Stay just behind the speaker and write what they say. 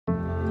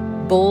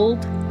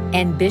Bold,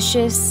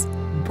 ambitious,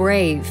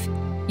 brave.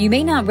 You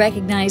may not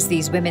recognize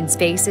these women's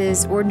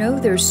faces or know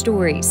their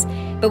stories,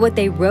 but what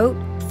they wrote,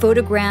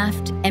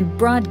 photographed, and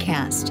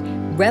broadcast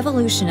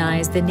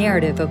revolutionized the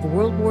narrative of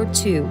World War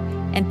II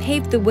and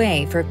paved the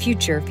way for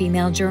future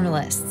female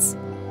journalists.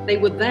 They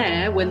were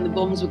there when the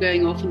bombs were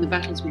going off and the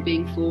battles were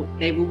being fought.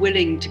 They were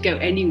willing to go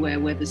anywhere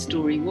where the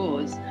story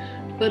was,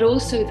 but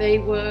also they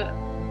were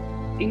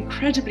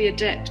incredibly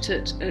adept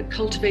at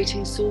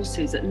cultivating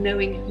sources, at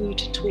knowing who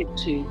to talk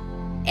to.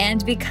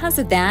 And because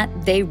of that,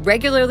 they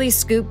regularly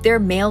scooped their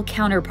male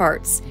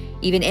counterparts,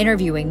 even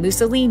interviewing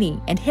Mussolini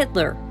and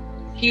Hitler.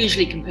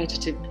 Hugely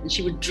competitive, and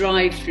she would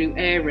drive through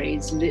air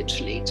raids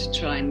literally to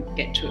try and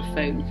get to a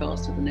phone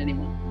faster than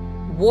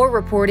anyone. War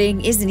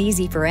reporting isn't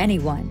easy for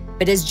anyone,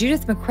 but as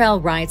Judith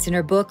Mackrell writes in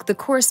her book, The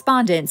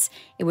Correspondents,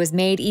 it was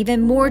made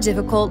even more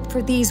difficult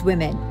for these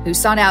women who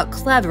sought out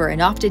clever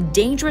and often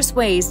dangerous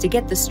ways to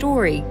get the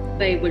story.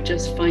 They were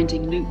just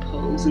finding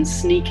loopholes and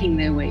sneaking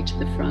their way to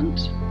the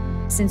front.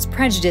 Since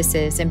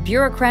prejudices and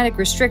bureaucratic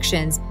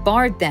restrictions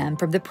barred them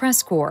from the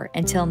press corps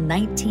until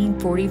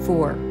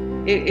 1944.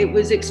 It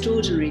was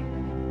extraordinary.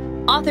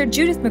 Author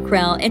Judith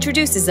Mackrell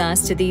introduces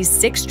us to these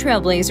 6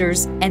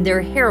 trailblazers and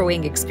their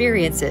harrowing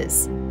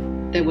experiences.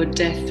 There were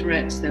death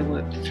threats, there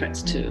were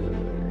threats to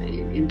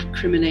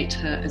incriminate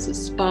her as a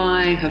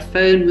spy, her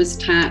phone was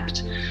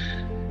tapped,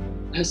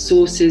 her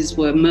sources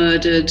were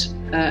murdered,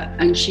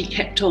 and she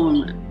kept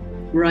on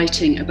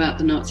writing about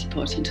the Nazi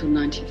Party until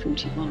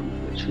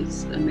 1941, which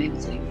was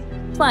amazing.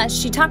 Plus,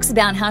 she talks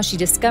about how she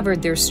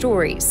discovered their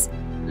stories.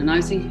 And I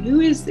was thinking,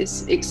 who is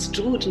this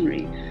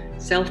extraordinary,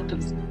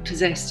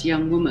 self-possessed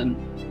young woman,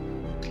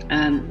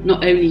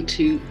 not only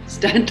to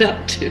stand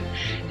up to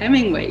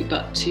Hemingway,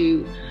 but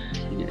to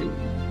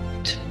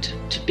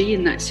be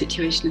in that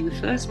situation in the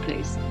first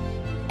place.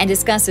 And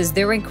discusses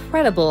their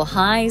incredible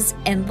highs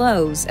and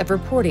lows of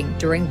reporting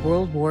during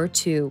World War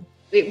II.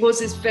 It was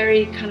this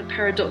very kind of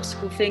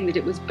paradoxical thing that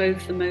it was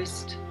both the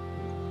most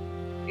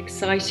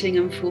exciting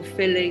and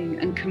fulfilling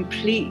and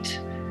complete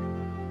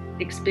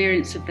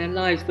experience of their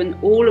lives, when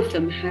all of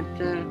them had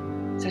the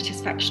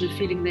satisfaction of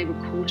feeling they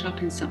were caught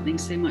up in something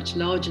so much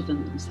larger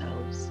than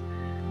themselves,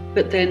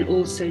 but then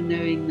also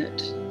knowing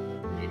that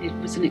it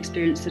was an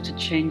experience that had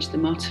changed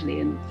them utterly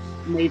and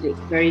made it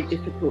very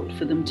difficult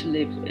for them to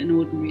live an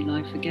ordinary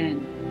life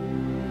again.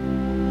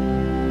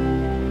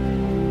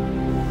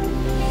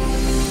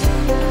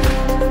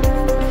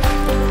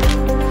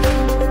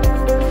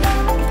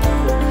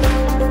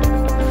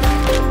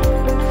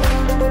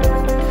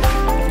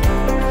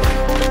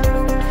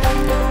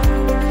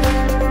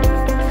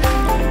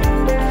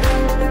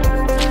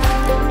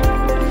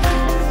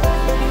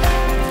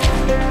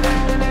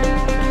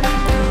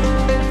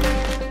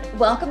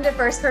 Welcome to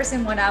First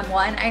Person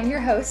One-on-One. I'm your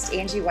host,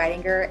 Angie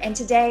Weidinger, and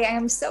today I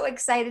am so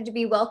excited to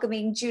be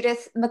welcoming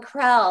Judith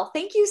Mackrell.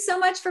 Thank you so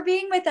much for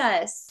being with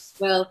us.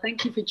 Well,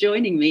 thank you for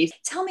joining me.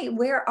 Tell me,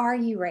 where are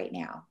you right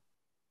now?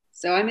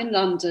 So I'm in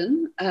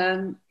London,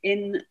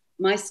 in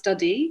my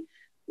study,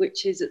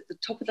 which is at the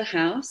top of the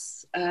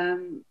house,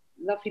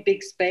 lovely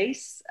big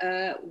space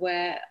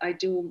where I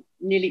do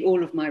nearly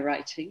all of my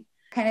writing.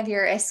 Kind of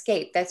your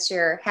escape, that's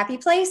your happy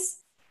place?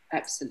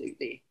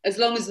 Absolutely. As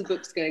long as the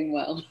book's going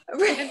well.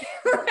 Right.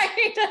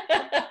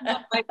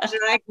 I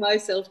drag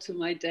myself to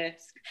my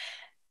desk.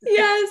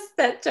 Yes,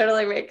 that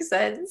totally makes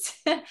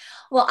sense.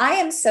 Well, I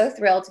am so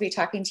thrilled to be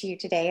talking to you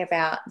today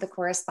about The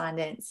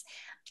Correspondents.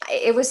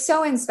 It was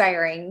so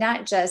inspiring,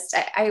 not just,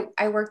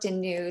 I worked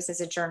in news as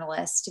a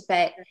journalist,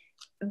 but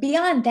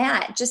beyond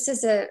that, just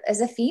as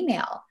a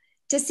female,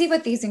 to see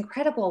what these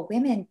incredible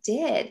women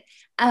did.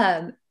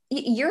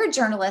 You're a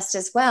journalist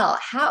as well.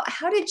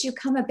 How did you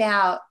come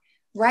about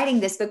writing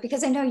this book?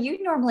 Because I know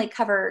you normally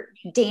cover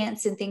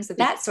dance and things of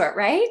that sort,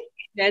 right?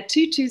 Yeah,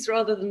 tutus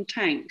rather than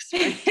tanks.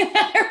 Right,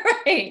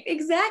 right,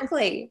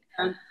 exactly.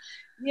 I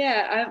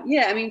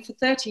mean, for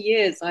 30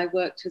 years I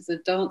worked as a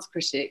dance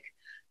critic,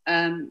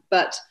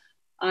 but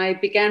I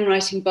began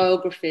writing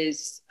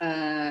biographies,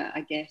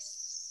 I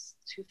guess,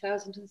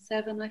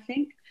 2007, I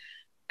think,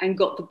 and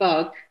got the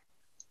bug.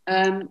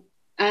 And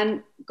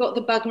got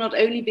the bug not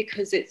only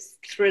because it's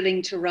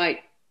thrilling to write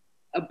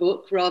a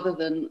book rather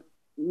than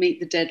meet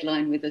the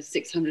deadline with a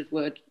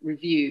 600-word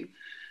review,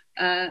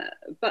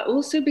 but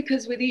also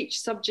because with each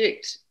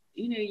subject,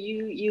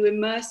 you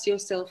immerse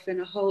yourself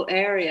in a whole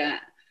area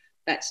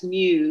that's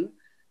new,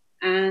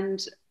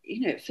 and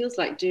it feels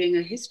like doing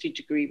a history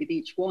degree with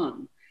each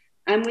one.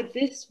 And with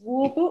this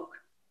war book,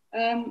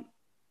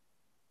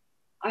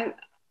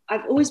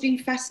 I've always been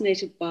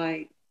fascinated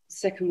by the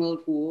Second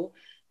World War.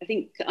 I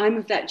think I'm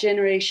of that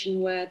generation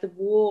where the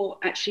war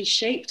actually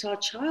shaped our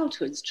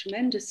childhoods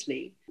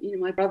tremendously.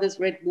 My brothers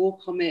read war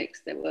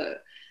comics. There were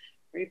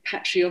very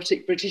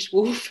patriotic British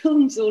war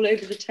films all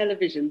over the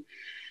television.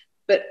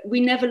 But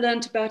we never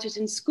learnt about it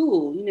in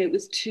school. It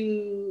was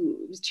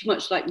too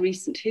much like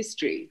recent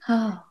history.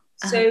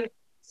 So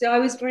I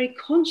was very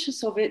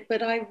conscious of it,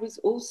 but I was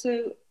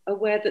also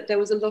aware that there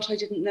was a lot I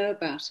didn't know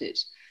about it.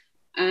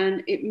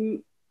 And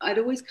I'd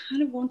always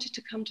kind of wanted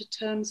to come to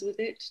terms with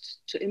it,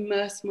 to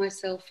immerse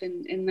myself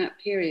in that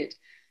period.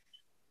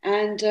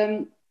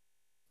 And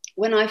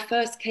when I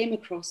first came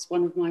across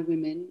one of my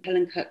women,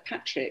 Helen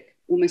Kirkpatrick,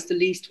 almost the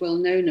least well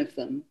known of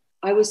them,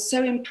 I was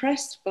so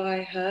impressed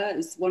by her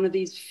as one of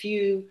these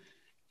few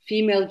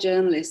female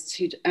journalists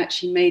who'd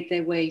actually made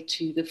their way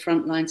to the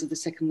front lines of the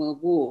Second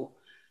World War,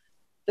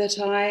 that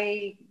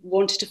I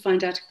wanted to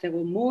find out if there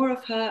were more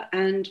of her.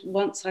 And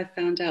once I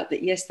found out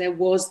that, yes, there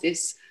was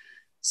this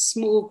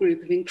small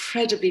group of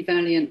incredibly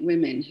valiant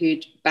women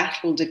who'd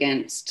battled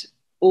against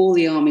all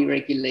the army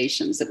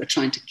regulations that were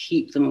trying to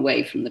keep them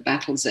away from the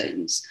battle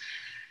zones.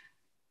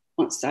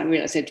 Once I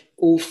realized they'd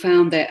all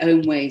found their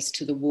own ways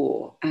to the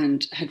war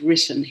and had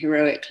written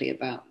heroically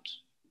about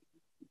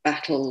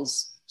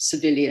battles,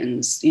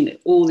 civilians,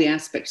 all the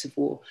aspects of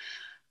war,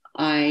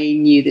 I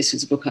knew this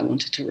was a book I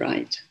wanted to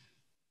write.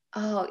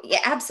 Oh, yeah,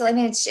 absolutely.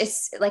 I mean, it's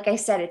just, like I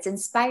said, it's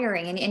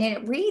inspiring. And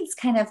it reads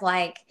kind of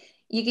like,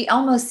 you can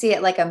almost see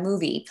it like a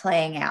movie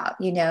playing out,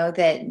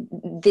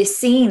 that the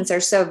scenes are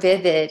so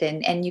vivid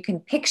and you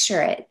can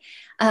picture it.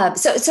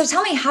 So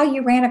tell me how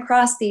you ran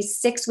across these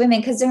 6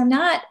 women, because they're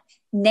not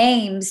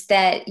names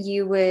that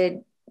you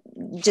would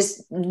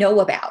just know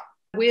about.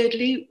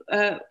 Weirdly,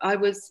 I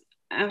was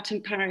out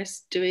in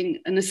Paris doing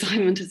an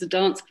assignment as a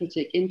dance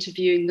critic,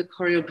 interviewing the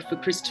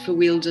choreographer Christopher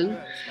Wheeldon,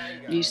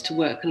 who used to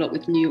work a lot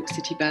with New York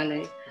City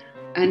Ballet.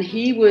 And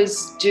he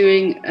was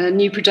doing a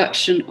new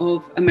production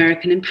of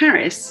American in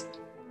Paris.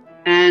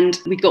 And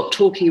we got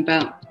talking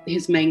about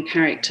his main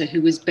character,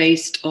 who was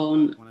based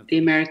on the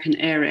American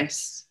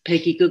heiress,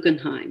 Peggy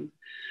Guggenheim,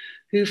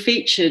 who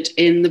featured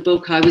in the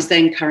book I was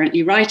then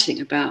currently writing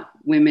about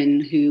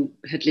women who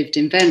had lived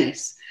in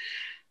Venice.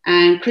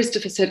 And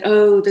Christopher said,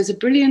 "Oh, there's a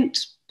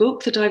brilliant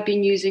book that I've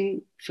been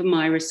using for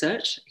my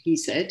research," he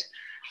said,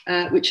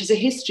 which is a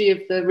history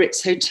of the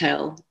Ritz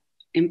Hotel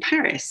in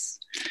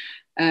Paris.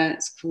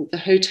 It's called The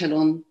Hotel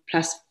on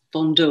Place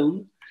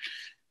Vendôme.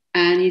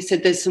 And he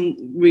said there's some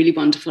really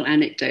wonderful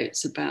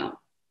anecdotes about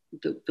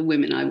the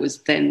women I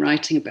was then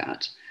writing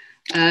about.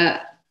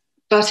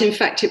 But in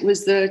fact, it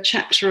was the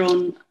chapter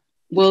on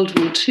World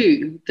War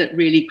II that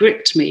really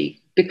gripped me,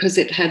 because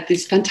it had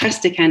this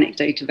fantastic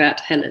anecdote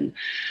about Helen.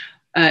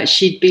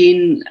 She'd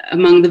been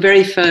among the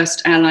very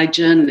first Allied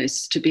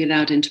journalists to be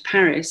allowed into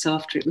Paris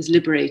after it was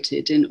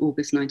liberated in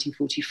August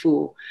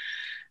 1944.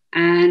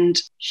 And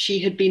she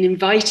had been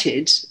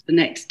invited the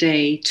next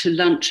day to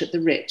lunch at the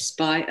Ritz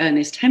by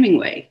Ernest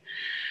Hemingway.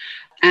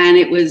 And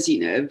it was,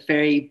 a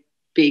very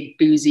big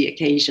boozy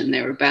occasion.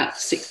 There were about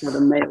 6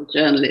 other male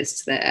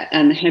journalists there.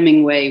 And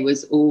Hemingway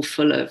was all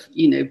full of,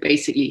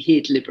 basically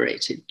he'd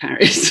liberated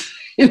Paris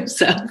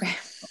himself.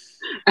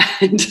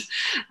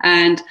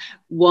 And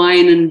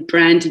wine and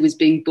brandy was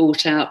being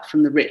bought out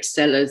from the Ritz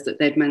cellars that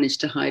they'd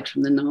managed to hide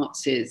from the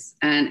Nazis.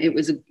 And it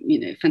was,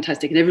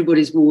 fantastic. And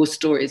everybody's war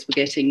stories were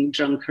getting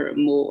drunker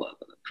and more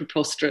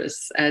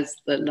preposterous as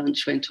the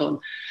lunch went on.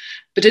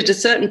 But at a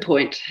certain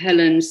point,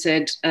 Helen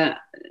said,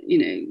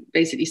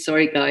 basically,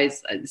 "Sorry,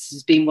 guys, this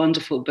has been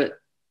wonderful,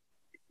 but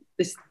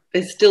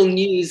there's still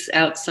news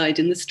outside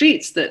in the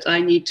streets that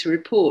I need to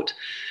report."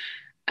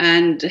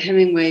 And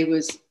Hemingway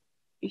was,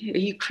 "Are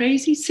you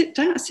crazy? Sit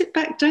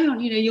back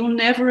down. You'll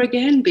never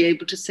again be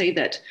able to say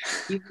that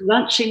you were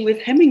lunching with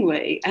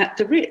Hemingway at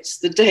the Ritz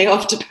the day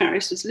after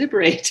Paris was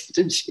liberated."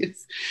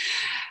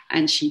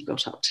 And she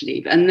got up to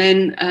leave. And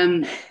then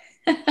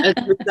as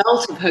a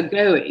result of her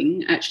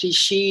going, actually,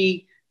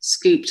 she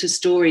scooped a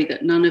story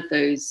that none of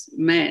those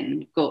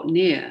men got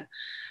near,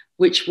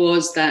 which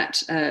was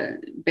that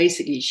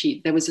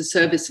basically there was a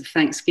service of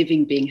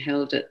Thanksgiving being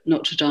held at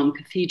Notre Dame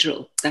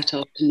Cathedral that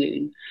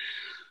afternoon,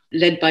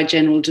 led by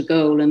General de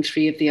Gaulle and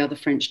 3 of the other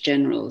French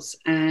generals.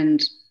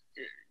 And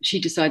she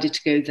decided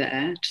to go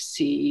there to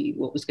see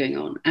what was going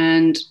on.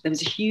 And there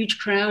was a huge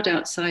crowd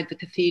outside the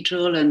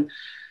cathedral, and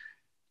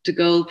de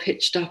Gaulle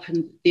pitched up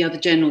and the other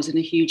generals in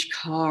a huge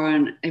car,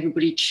 and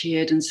everybody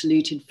cheered and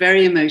saluted.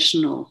 Very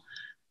emotional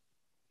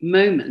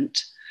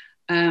moment.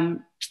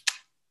 And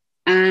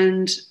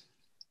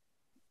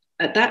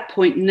at that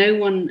point, no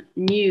one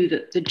knew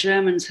that the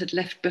Germans had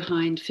left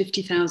behind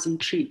 50,000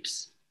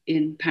 troops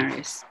in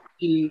Paris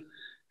to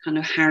kind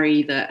of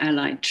harry the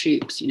Allied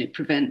troops,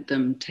 prevent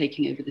them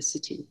taking over the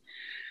city.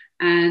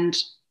 And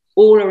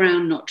all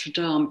around Notre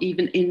Dame,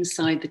 even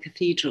inside the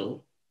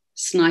cathedral,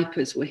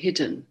 snipers were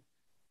hidden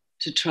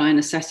to try and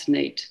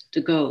assassinate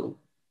de Gaulle.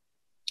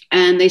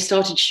 And they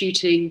started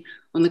shooting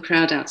on the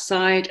crowd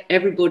outside.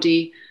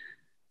 Everybody,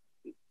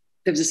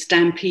 there was a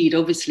stampede,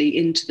 obviously,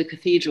 into the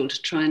cathedral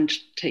to try and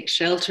take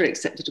shelter,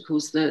 except that, of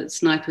course, the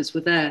snipers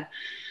were there.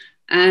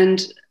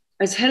 And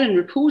as Helen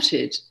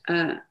reported,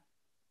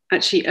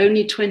 actually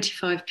only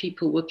 25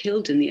 people were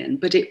killed in the end,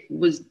 but it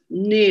was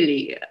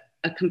nearly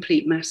a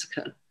complete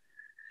massacre.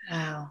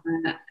 Wow.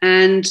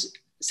 And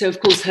so, of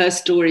course, her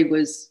story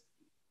was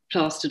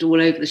plastered all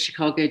over the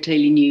Chicago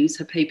Daily News,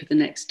 her paper the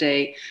next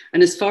day.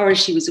 And as far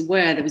as she was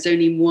aware, there was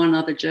only one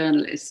other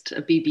journalist,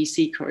 a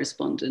BBC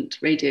correspondent,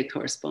 radio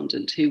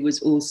correspondent, who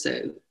was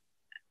also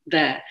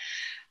there.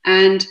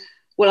 And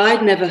well,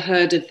 I'd never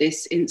heard of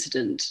this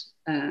incident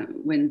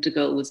when de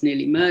Gaulle was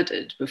nearly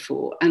murdered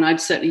before, and I'd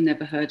certainly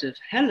never heard of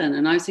Helen.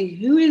 And I was thinking,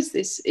 who is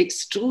this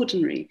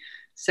extraordinary,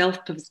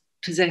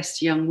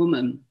 self-possessed young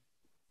woman,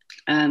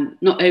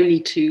 not only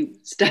to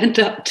stand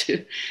up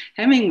to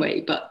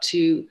Hemingway, but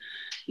to,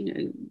 you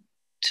know,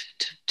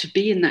 to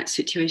be in that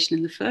situation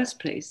in the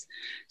first place.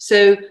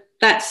 So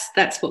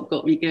that's what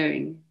got me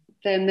going.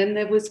 Then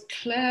there was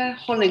Clare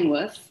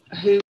Hollingworth,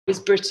 who was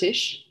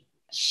British.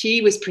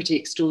 She was pretty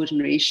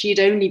extraordinary.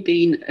 She'd only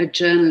been a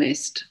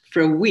journalist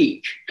for a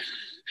week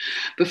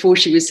before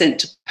she was sent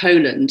to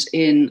Poland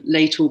in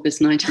late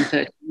August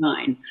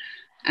 1939.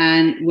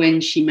 And when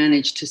she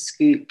managed to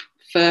scoop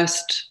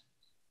first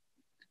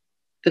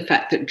the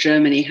fact that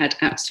Germany had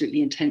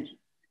absolutely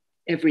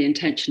every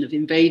intention of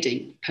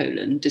invading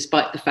Poland,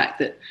 despite the fact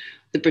that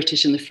the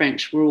British and the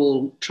French were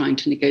all trying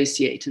to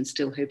negotiate and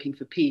still hoping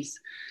for peace.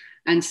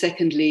 And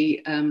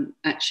secondly,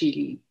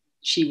 actually,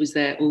 she was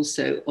there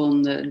also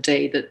on the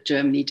day that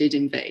Germany did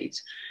invade.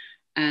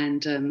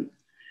 And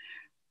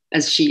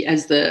as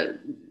the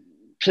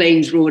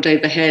planes roared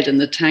overhead and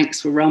the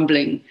tanks were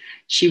rumbling,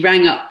 she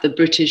rang up the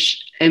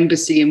British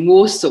embassy in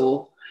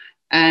Warsaw,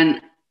 and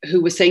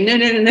who were saying, no,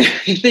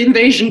 the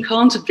invasion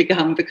can't have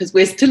begun because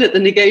we're still at the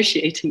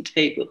negotiating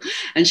table.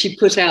 And she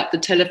put out the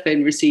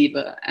telephone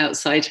receiver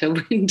outside her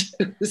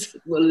windows.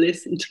 Well,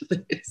 listen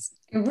to this.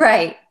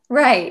 Right.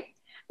 I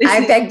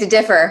beg to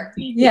differ.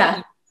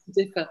 Yeah.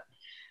 Differ.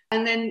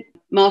 And then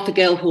Martha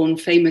Gellhorn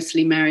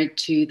famously married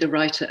to the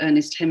writer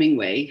Ernest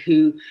Hemingway,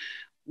 who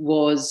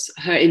was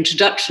her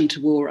introduction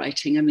to war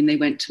writing. I mean, they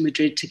went to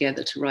Madrid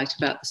together to write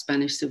about the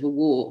Spanish Civil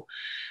War.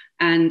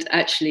 And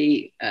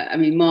actually,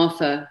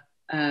 Martha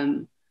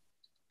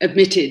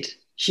admitted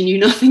she knew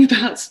nothing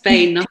about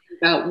Spain, nothing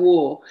about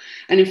war.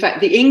 And in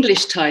fact, the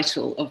English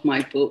title of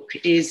my book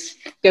is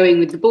Going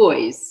with the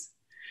Boys.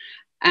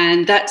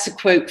 And that's a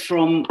quote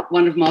from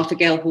one of Martha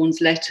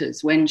Gellhorn's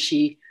letters when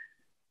she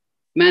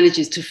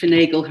manages to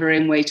finagle her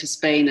own way to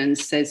Spain and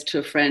says to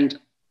a friend,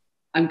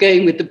 I'm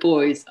going with the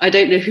boys. I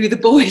don't know who the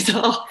boys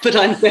are, but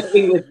I'm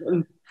going with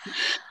them.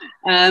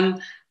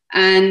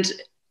 And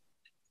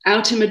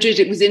out in Madrid,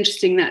 it was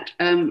interesting that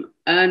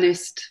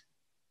Ernest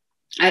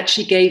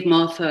actually gave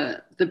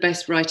Martha the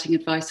best writing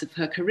advice of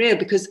her career,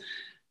 because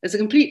as a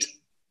complete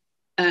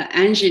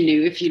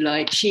ingenue, if you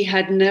like, she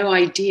had no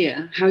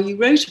idea how you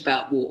wrote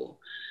about war.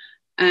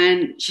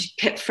 And she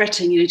kept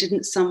fretting,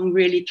 didn't some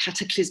really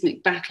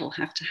cataclysmic battle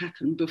have to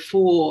happen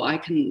before I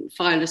can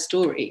file a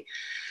story?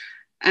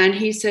 And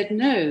he said,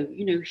 no,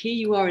 here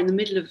you are in the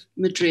middle of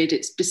Madrid,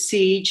 it's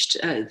besieged,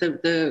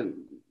 the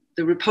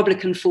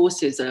Republican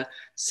forces are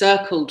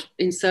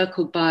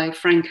encircled by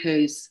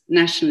Franco's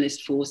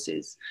nationalist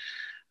forces.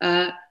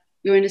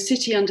 You're in a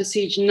city under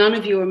siege. None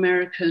of your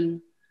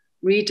American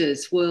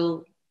readers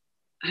will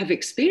have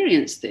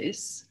experienced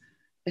this,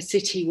 a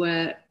city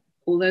where,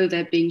 although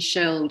they're being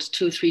shelled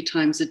 2 or 3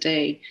 times a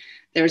day,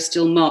 there are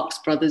still Marx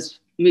Brothers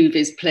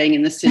movies playing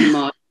in the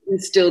cinema. You can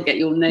still get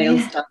your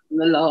nails done in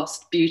the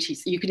last beauty.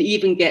 So you can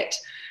even get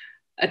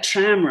a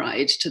tram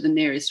ride to the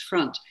nearest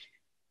front.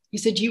 He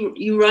said,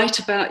 you write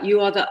about,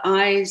 you are the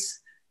eyes,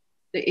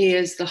 the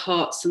ears, the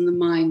hearts and the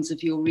minds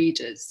of your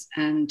readers.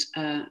 And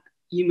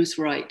you must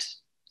write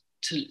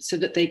so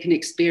that they can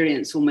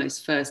experience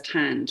almost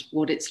firsthand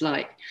what it's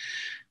like.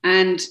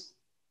 And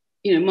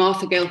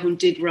Martha Gellhorn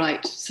did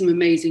write some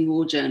amazing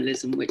war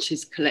journalism, which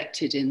is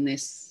collected in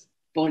this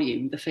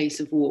volume, The Face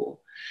of War.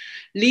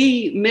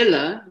 Lee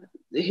Miller,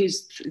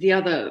 who's the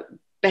other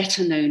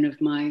better known of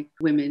my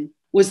women,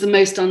 was the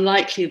most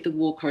unlikely of the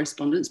war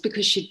correspondents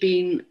because she'd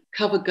been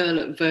cover girl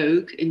at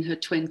Vogue in her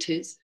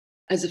 20s.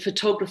 As a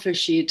photographer,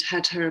 she'd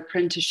had her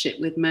apprenticeship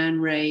with Man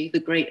Ray, the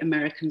great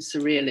American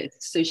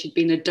surrealist. So she'd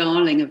been a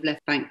darling of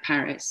Left Bank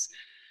Paris.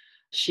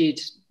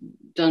 She'd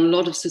done a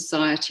lot of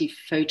society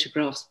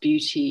photographs,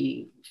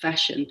 beauty,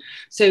 fashion.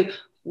 So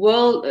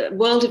world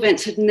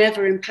events had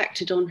never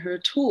impacted on her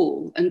at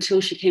all until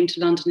she came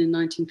to London in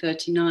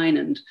 1939,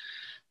 and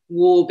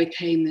war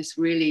became this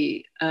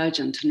really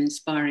urgent and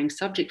inspiring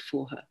subject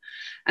for her.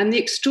 And the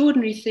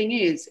extraordinary thing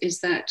is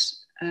that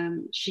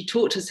she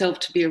taught herself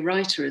to be a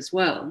writer as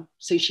well.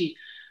 So she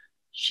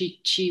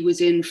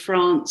was in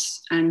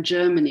France and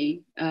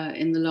Germany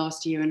in the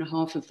last year and a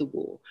half of the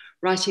war,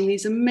 writing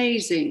these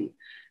amazing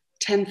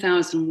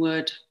 10,000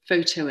 word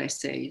photo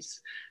essays,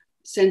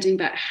 sending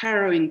back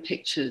harrowing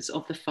pictures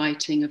of the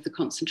fighting of the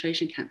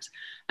concentration camps.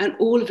 And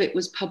all of it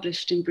was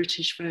published in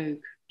British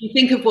Vogue. You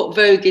think of what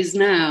Vogue is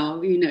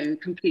now,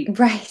 complete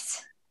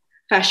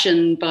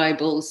fashion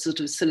Bible,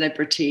 sort of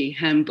celebrity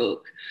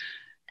handbook.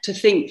 To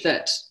think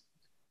that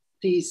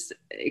these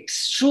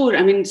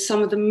extraordinary,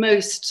 some of the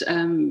most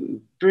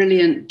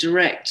brilliant,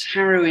 direct,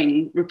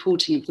 harrowing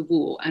reporting of the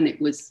war, and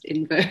it was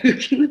in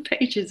Vogue, in the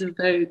pages of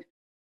Vogue.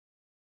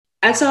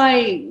 As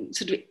I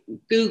sort of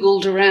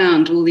Googled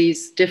around all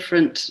these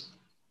different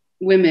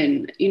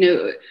women,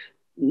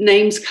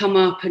 names come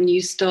up and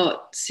you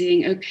start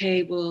seeing,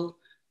 okay, well,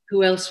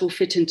 who else will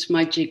fit into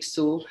my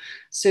jigsaw?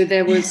 So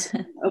there was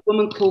a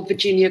woman called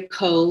Virginia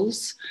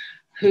Cowles,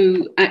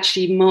 who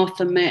actually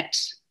Martha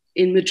met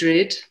in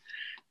Madrid.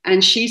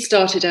 And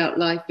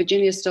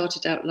Virginia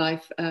started out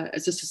life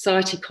as a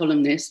society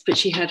columnist, but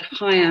she had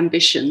high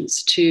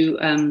ambitions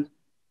to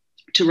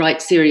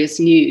write serious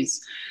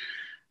news.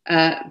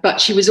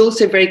 But she was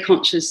also very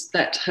conscious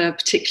that her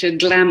particular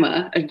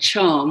glamour and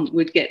charm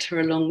would get her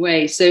a long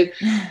way. So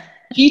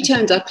she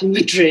turned up in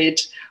Madrid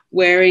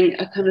wearing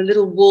a kind of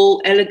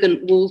little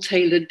elegant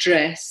wool-tailored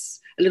dress,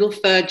 a little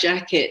fur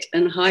jacket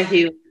and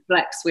high-heeled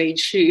black suede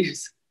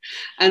shoes.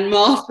 And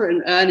Martha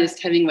and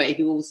Ernest Hemingway,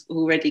 who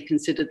already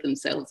considered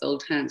themselves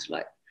old hands, were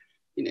like,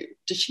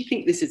 does she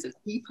think this is a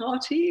tea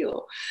party?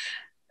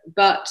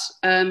 But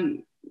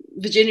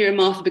Virginia and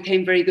Martha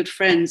became very good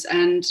friends,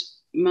 and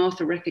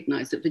Martha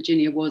recognized that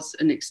Virginia was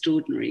an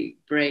extraordinary,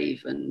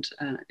 brave and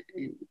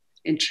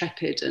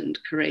intrepid and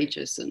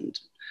courageous and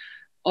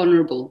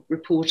honorable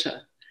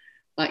reporter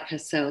like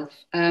herself.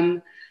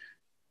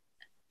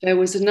 There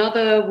was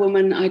another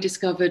woman I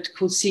discovered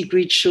called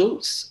Sigrid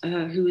Schultz,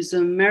 who was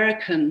an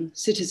American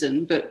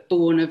citizen, but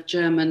born of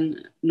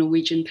German,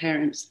 Norwegian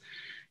parents.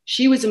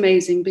 She was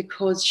amazing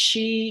because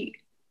she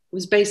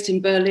was based in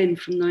Berlin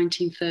from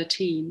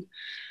 1913,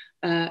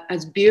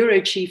 as bureau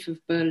chief of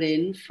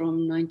Berlin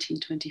from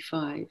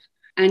 1925.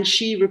 And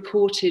she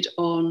reported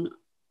on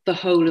the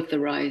whole of the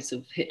rise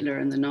of Hitler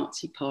and the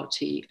Nazi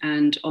Party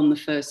and on the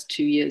first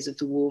 2 years of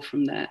the war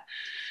from there.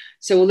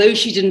 So although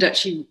she didn't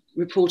actually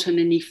report on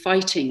any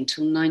fighting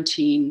till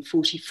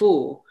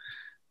 1944,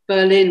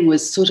 Berlin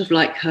was sort of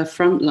like her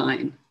front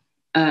line.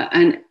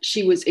 And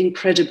she was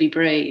incredibly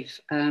brave.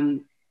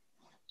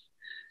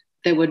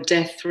 There were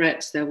death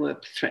threats. There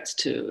were threats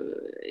to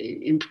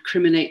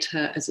incriminate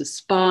her as a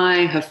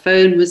spy. Her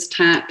phone was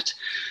tapped.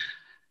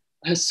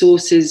 Her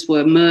sources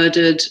were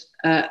murdered.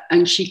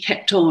 And she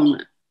kept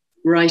on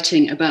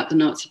writing about the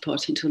Nazi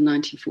Party until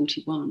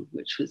 1941,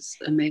 which was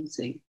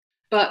amazing.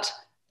 But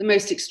the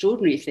most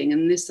extraordinary thing,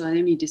 and this I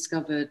only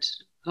discovered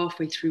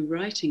halfway through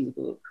writing the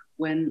book,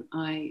 when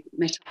I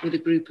met up with a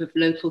group of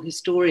local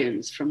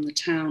historians from the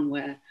town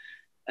where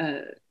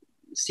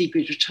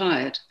Sigrid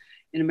retired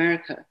in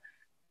America,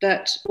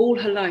 that all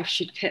her life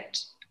she'd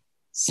kept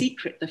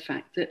secret the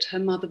fact that her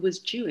mother was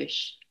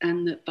Jewish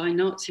and that by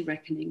Nazi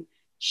reckoning,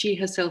 she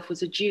herself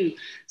was a Jew.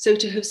 So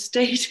to have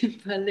stayed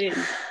in Berlin,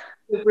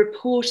 to have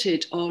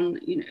reported on,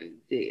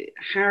 the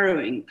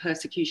harrowing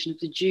persecution of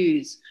the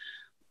Jews,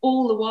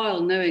 all the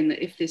while knowing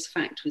that if this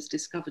fact was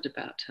discovered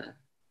about her,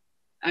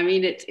 I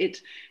mean,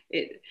 it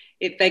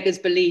beggars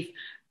belief.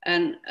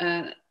 And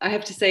I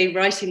have to say,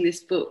 writing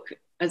this book,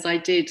 as I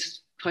did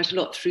quite a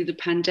lot through the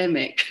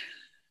pandemic,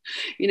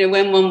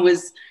 when one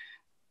was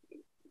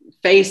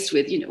faced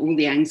with, all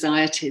the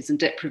anxieties and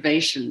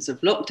deprivations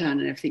of lockdown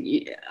and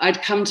everything,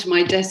 I'd come to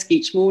my desk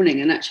each morning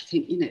and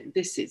actually think,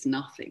 this is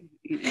nothing.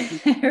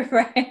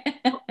 Right.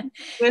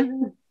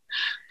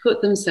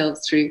 Put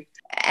themselves through.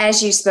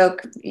 As you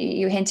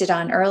hinted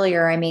on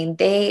earlier, I mean,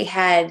 they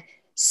had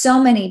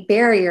so many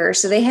barriers.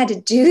 So they had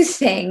to do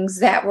things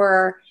that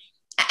were,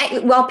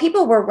 while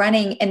people were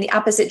running in the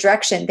opposite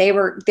direction, they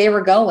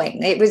were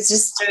going. It was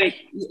just...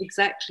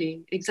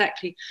 Exactly.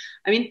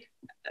 I mean,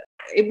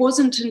 it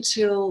wasn't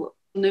until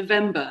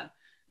November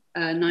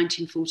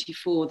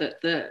 1944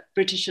 that the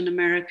British and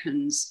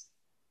Americans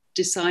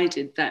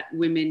decided that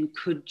women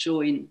could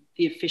join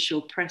the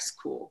official press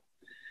corps,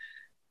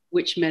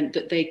 which meant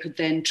that they could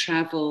then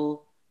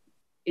travel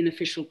in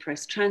official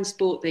press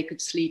transport, they could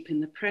sleep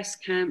in the press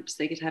camps,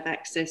 they could have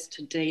access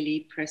to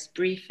daily press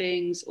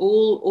briefings,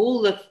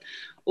 all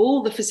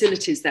the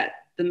facilities that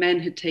the men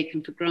had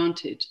taken for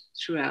granted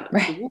throughout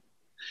the war.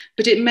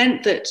 But it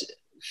meant that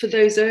for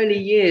those early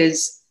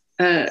years,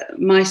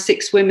 my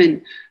 6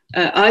 women,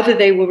 either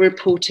they were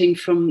reporting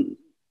from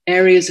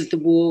areas of the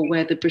war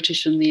where the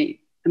British and the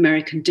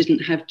American didn't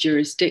have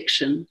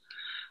jurisdiction,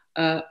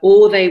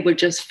 or they were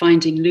just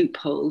finding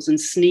loopholes and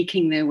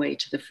sneaking their way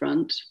to the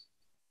front.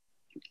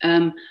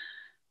 And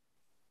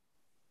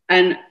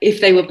if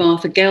they were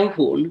Martha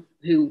Gellhorn,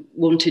 who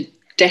wanted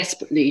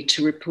desperately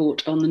to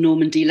report on the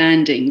Normandy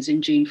landings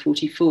in June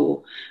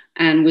 44,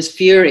 and was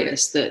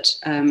furious that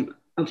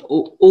of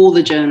all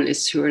the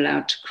journalists who were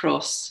allowed to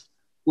cross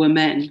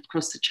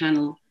the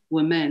channel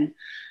were men,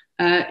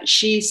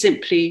 she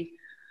simply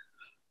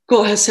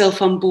got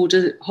herself on board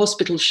a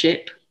hospital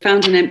ship,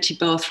 found an empty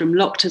bathroom,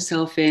 locked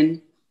herself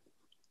in,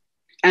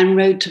 and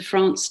rowed to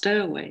France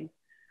stowaway.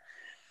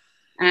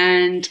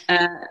 And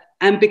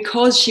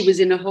because she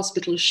was in a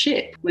hospital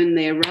ship when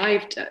they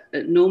arrived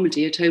at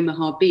Normandy, at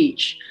Omaha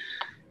Beach,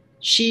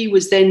 she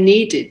was then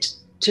needed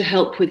to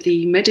help with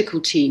the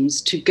medical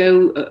teams to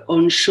go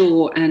on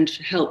shore and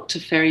help to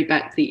ferry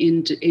back the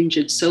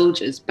injured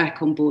soldiers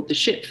back on board the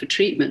ship for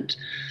treatment.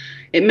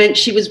 It meant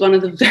she was one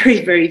of the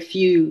very, very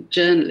few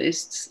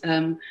journalists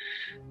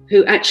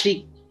who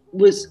actually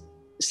was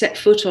set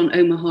foot on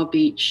Omaha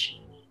Beach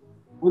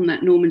on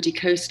that Normandy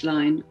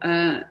coastline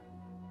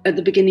at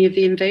the beginning of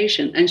the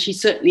invasion. And she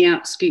certainly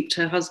outscooped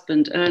her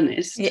husband,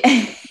 Ernest,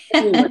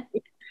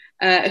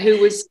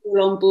 who was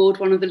still on board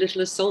one of the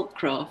little assault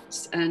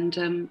crafts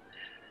and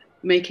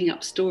making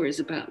up stories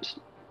about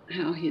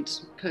how he'd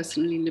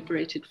personally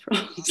liberated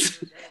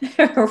France.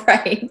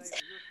 Right.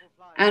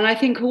 And I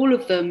think all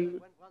of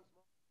them,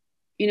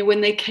 you know,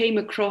 when they came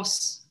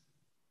across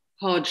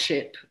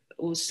hardship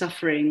or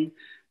suffering,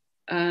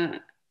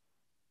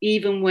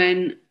 even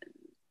when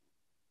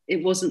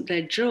it wasn't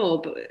their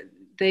job,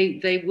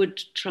 they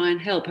would try and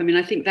help. I mean,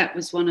 I think that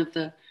was one of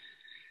the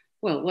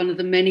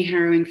many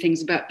harrowing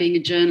things about being a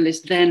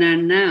journalist then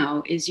and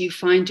now, is you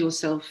find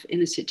yourself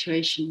in a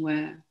situation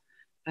where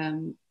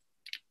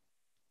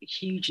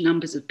huge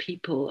numbers of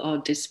people are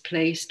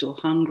displaced or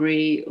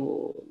hungry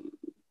or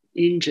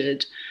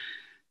injured,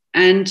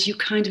 and you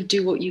kind of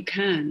do what you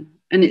can.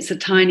 And it's a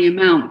tiny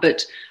amount,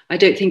 but I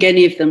don't think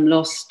any of them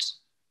lost,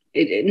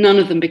 none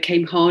of them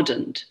became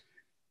hardened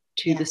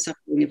to the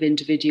suffering of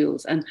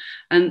individuals. And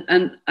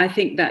I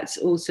think that's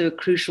also a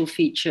crucial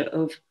feature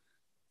of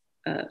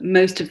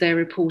most of their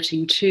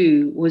reporting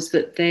too, was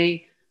that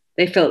they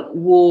felt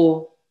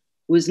war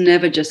was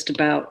never just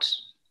about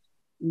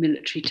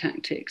military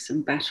tactics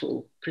and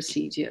battle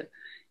procedure.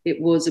 It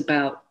was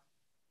about,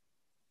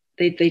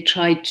 they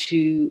tried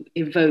to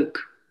evoke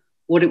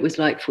what it was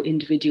like for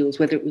individuals,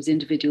 whether it was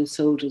individual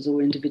soldiers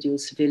or individual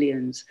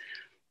civilians,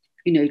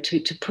 you know,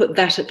 to put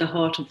that at the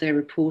heart of their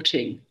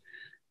reporting.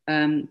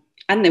 And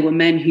there were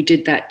men who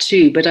did that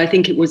too, but I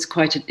think it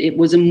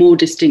was a more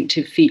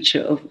distinctive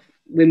feature of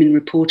women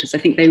reporters. I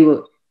think they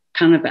were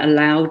kind of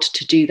allowed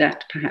to do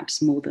that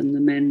perhaps more than the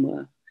men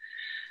were.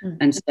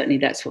 And certainly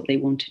that's what they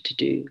wanted to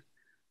do.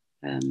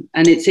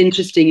 And it's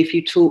interesting, if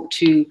you talk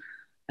to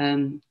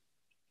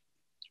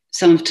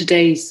some of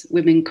today's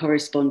women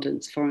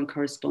correspondents, foreign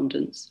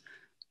correspondents,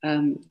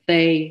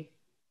 they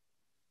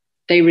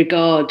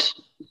regard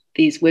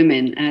these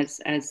women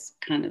as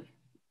kind of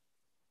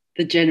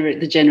the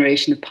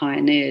generation of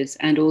pioneers,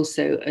 and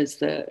also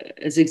as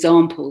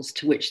examples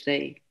to which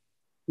they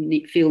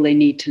feel they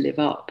need to live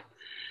up.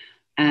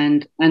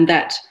 And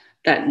that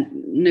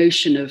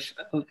notion of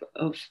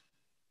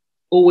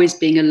always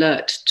being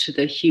alert to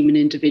the human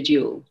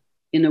individual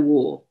in a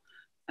war,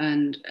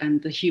 and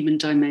the human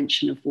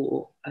dimension of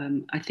war,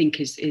 I think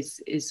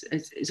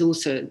is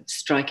also a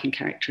striking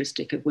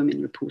characteristic of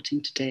women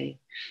reporting today.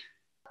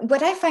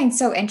 What I find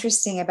so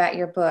interesting about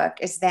your book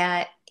is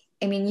that,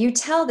 I mean, you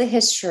tell the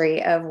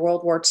history of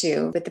World War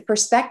II, but the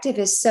perspective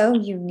is so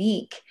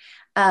unique.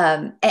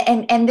 And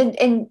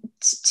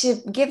to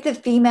give the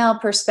female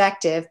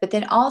perspective, but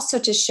then also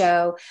to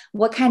show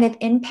what kind of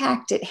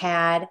impact it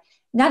had,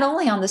 not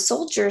only on the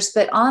soldiers,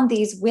 but on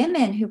these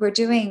women who were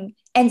doing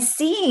and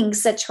seeing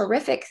such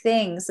horrific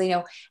things, you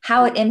know,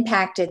 how it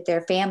impacted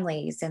their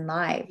families and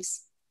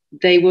lives.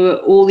 They were,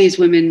 all these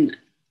women,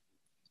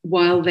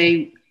 while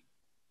they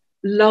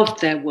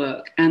loved their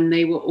work, and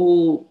they were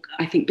all,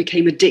 I think,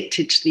 became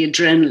addicted to the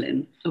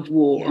adrenaline of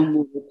war and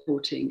war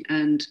reporting,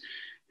 and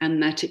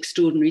that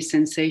extraordinary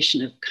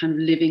sensation of kind of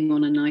living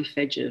on a knife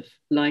edge of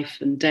life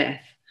and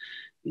death.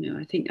 You know,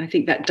 I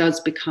think that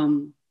does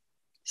become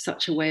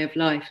such a way of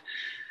life.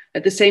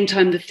 At the same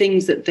time, the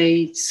things that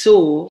they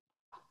saw,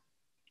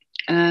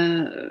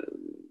 that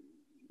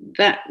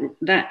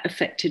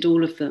affected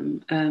all of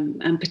them,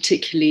 and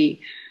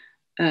particularly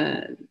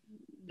the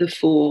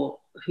four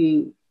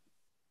who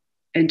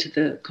entered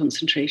the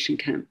concentration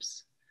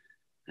camps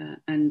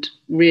and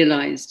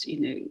realized, you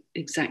know,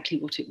 exactly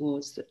what it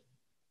was that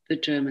the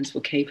Germans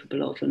were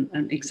capable of,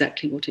 and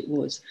exactly what it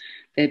was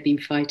they'd been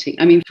fighting.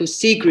 I mean, for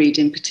Sigrid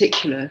in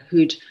particular,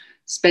 who'd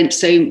spent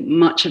so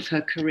much of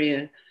her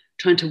career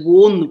trying to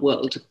warn the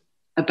world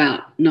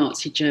about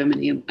Nazi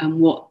Germany and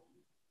what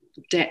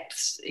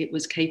depths it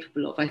was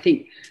capable of, I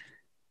think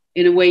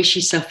in a way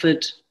she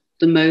suffered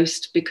the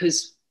most,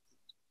 because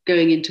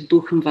going into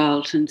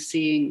Buchenwald and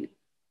seeing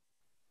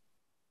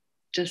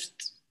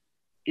just,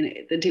 you know,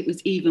 that it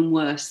was even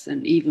worse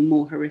and even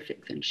more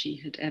horrific than she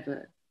had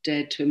ever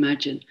dared to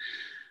imagine,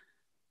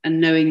 and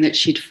knowing that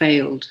she'd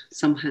failed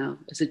somehow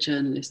as a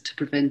journalist to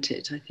prevent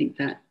it, I think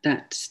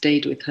that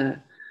stayed with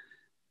her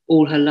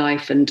all her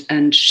life,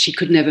 and she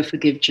could never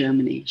forgive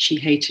Germany. She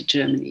hated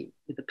Germany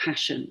with a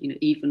passion, you know,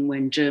 even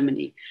when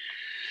Germany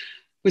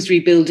was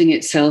rebuilding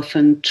itself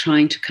and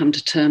trying to come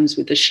to terms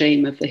with the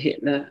shame of the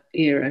Hitler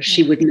era.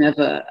 She would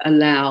never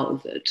allow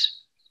that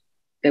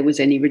there was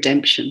any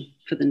redemption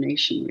for the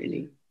nation,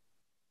 really.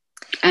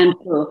 And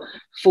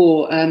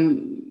for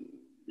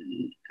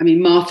I mean,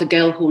 Martha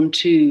Gellhorn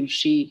too,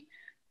 she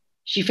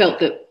felt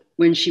that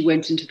when she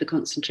went into the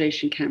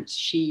concentration camps,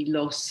 she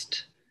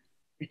lost,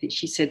 I think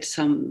she said,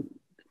 some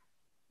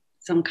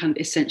kind of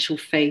essential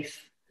faith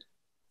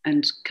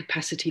and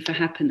capacity for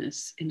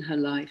happiness in her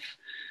life.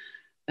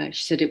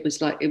 She said it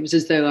was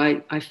as though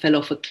I fell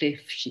off a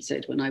cliff, she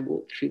said, when I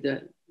walked through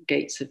the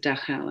gates of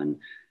Dachau, and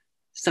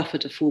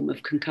suffered a form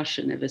of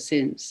concussion ever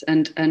since.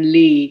 And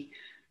Lee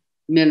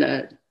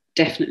Miller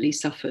definitely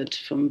suffered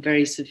from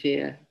very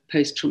severe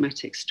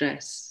post-traumatic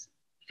stress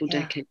for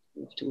decades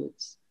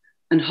afterwards,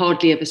 and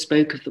hardly ever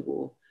spoke of the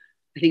war.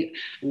 I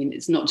mean,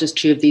 it's not just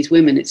true of these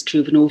women, it's true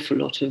of an awful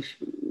lot of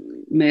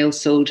male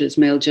soldiers,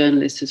 male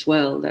journalists as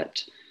well,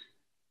 that,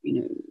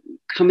 you know,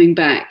 coming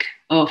back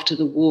after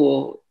the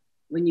war,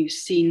 when you've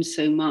seen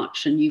so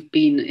much and you've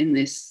been in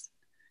this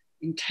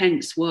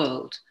intense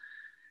world,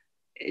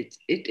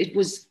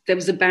 there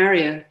was a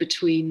barrier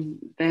between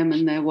them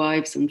and their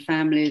wives and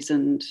families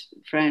and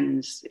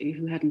friends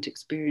who hadn't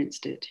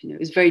experienced it. You know, it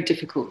was very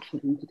difficult for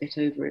them to get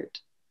over it.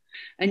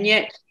 And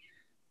yet,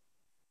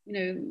 you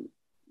know,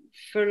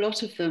 for a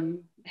lot of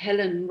them,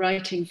 Helen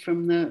writing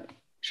from the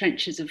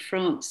trenches of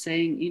France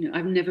saying, you know,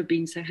 I've never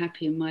been so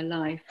happy in my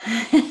life.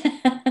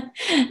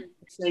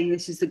 Saying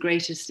this is the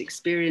greatest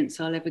experience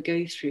I'll ever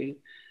go through.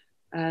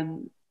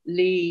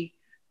 Lee,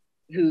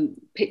 who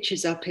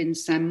pitches up in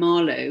St.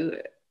 Malo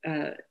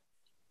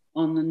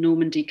on the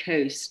Normandy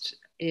coast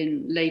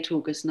in late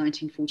August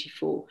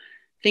 1944,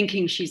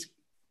 thinking she's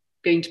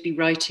going to be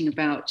writing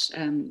about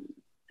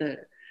the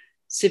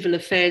civil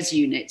affairs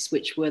units,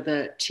 which were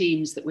the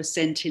teams that were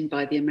sent in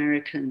by the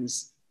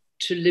Americans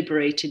to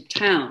liberated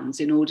towns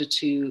in order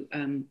to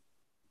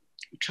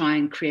try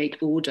and create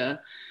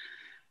order.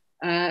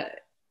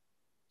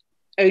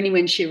 Only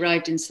when she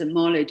arrived in St.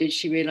 Malo did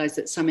she realize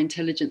that some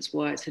intelligence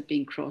wires had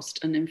been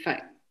crossed. And in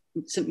fact,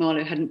 St.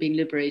 Malo hadn't been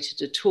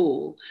liberated at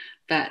all,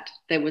 that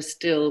there were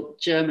still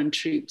German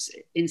troops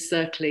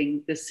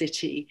encircling the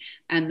city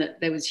and that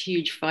there was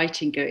huge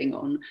fighting going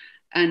on.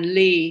 And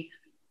Lee,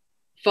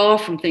 far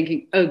from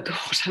thinking, oh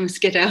God, I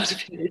must get out of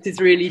here, this is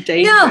really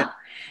dangerous. No.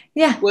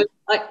 Yeah. Was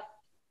like,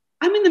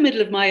 I'm in the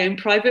middle of my own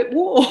private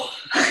war.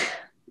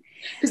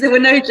 Because there were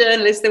no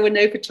journalists, there were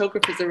no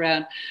photographers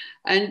around.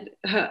 And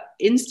her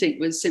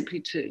instinct was simply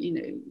to, you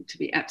know, to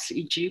be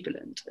absolutely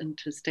jubilant and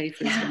to stay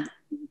for as long as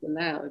she was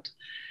allowed.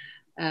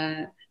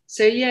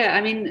 So, yeah, I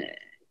mean,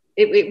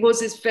 it was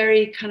this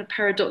very kind of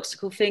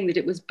paradoxical thing that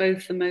it was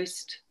both the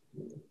most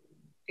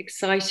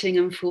exciting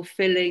and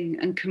fulfilling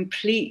and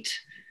complete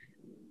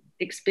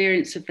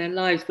experience of their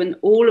lives, when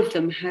all of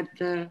them had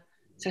the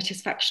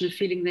satisfaction of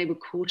feeling they were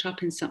caught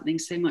up in something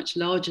so much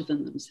larger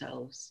than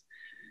themselves.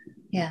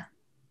 Yeah.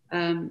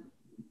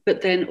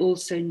 But then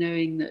also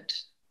knowing that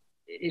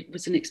it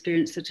was an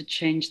experience that had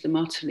changed them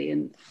utterly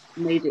and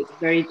made it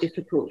very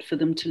difficult for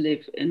them to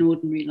live an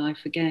ordinary life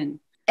again.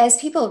 As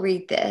people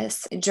read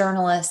this,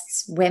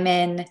 journalists,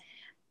 women,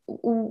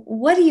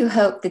 what do you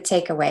hope the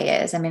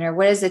takeaway is? I mean, or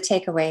what is the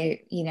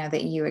takeaway, you know,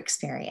 that you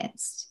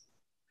experienced?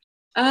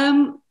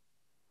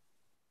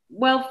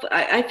 Well,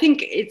 I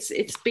think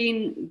it's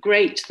been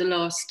great the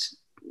last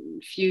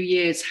few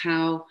years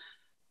how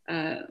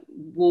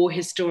war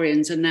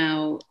historians are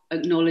now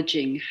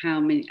acknowledging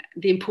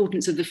the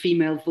importance of the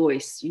female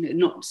voice, you know,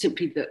 not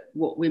simply that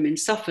what women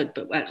suffered,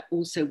 but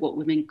also what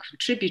women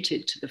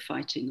contributed to the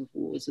fighting of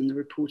wars and the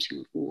reporting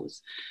of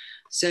wars.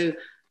 So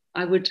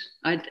I would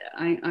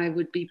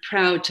be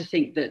proud to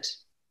think that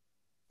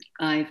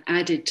I've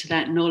added to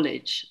that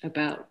knowledge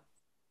about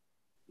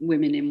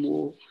women in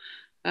war.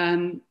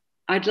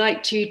 I'd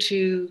like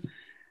to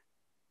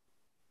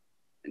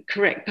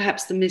correct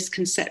perhaps the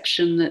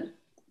misconception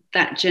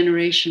that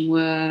generation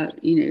were,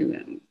 you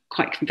know,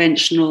 quite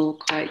conventional,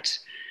 quite,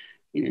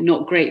 you know,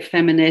 not great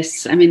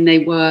feminists. I mean, they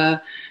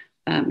were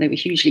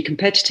hugely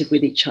competitive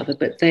with each other,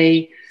 but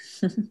they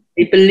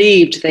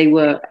believed they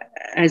were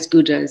as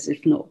good as,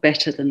 if not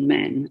better than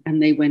men,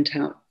 and they went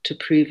out to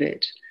prove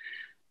it.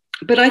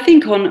 But I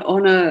think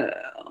on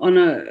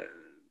a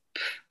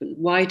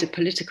wider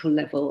political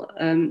level,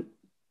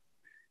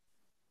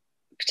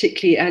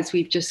 particularly as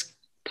we've just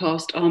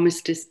passed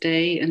Armistice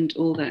Day and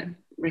all that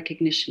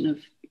recognition of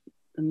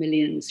the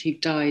millions who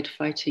died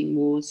fighting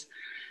wars,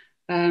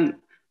 I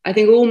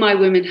think all my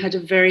women had a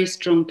very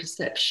strong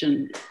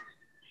perception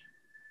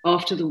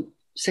after the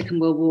Second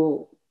World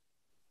War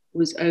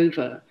was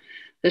over,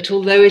 that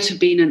although it had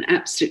been an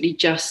absolutely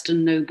just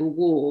and noble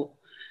war,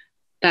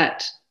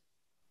 that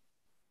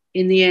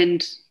in the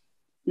end,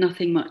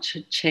 nothing much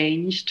had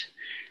changed,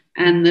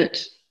 and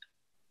that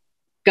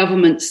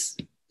governments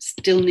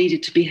still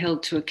needed to be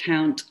held to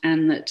account,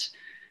 and that,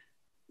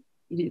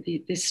 you know,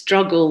 the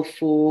struggle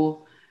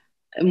for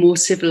a more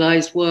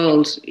civilized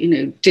world, you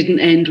know, didn't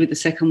end with the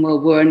Second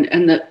World War,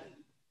 and that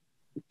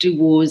do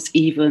wars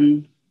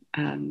even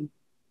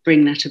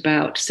bring that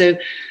about. So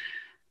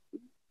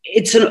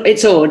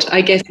it's odd,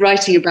 I guess,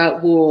 writing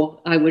about war.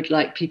 I would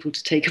like people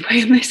to take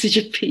away a message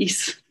of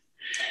peace.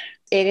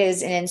 It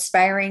is an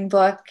inspiring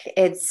book.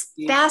 It's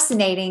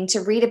fascinating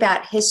to read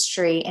about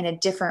history in a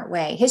different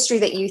way. History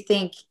that you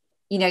think,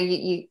 you know,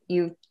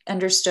 you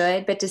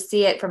understood, but to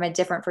see it from a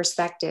different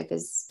perspective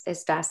is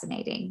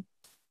fascinating.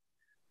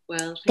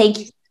 Well, thank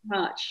you so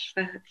much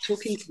for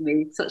talking to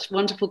me. Such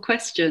wonderful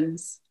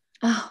questions.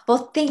 Oh,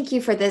 well, thank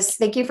you for this.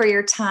 Thank you for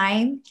your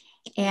time.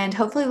 And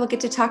hopefully we'll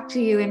get to talk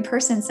to you in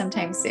person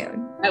sometime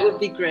soon. That would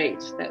be great.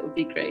 That would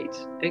be great.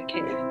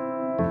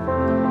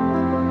 Okay.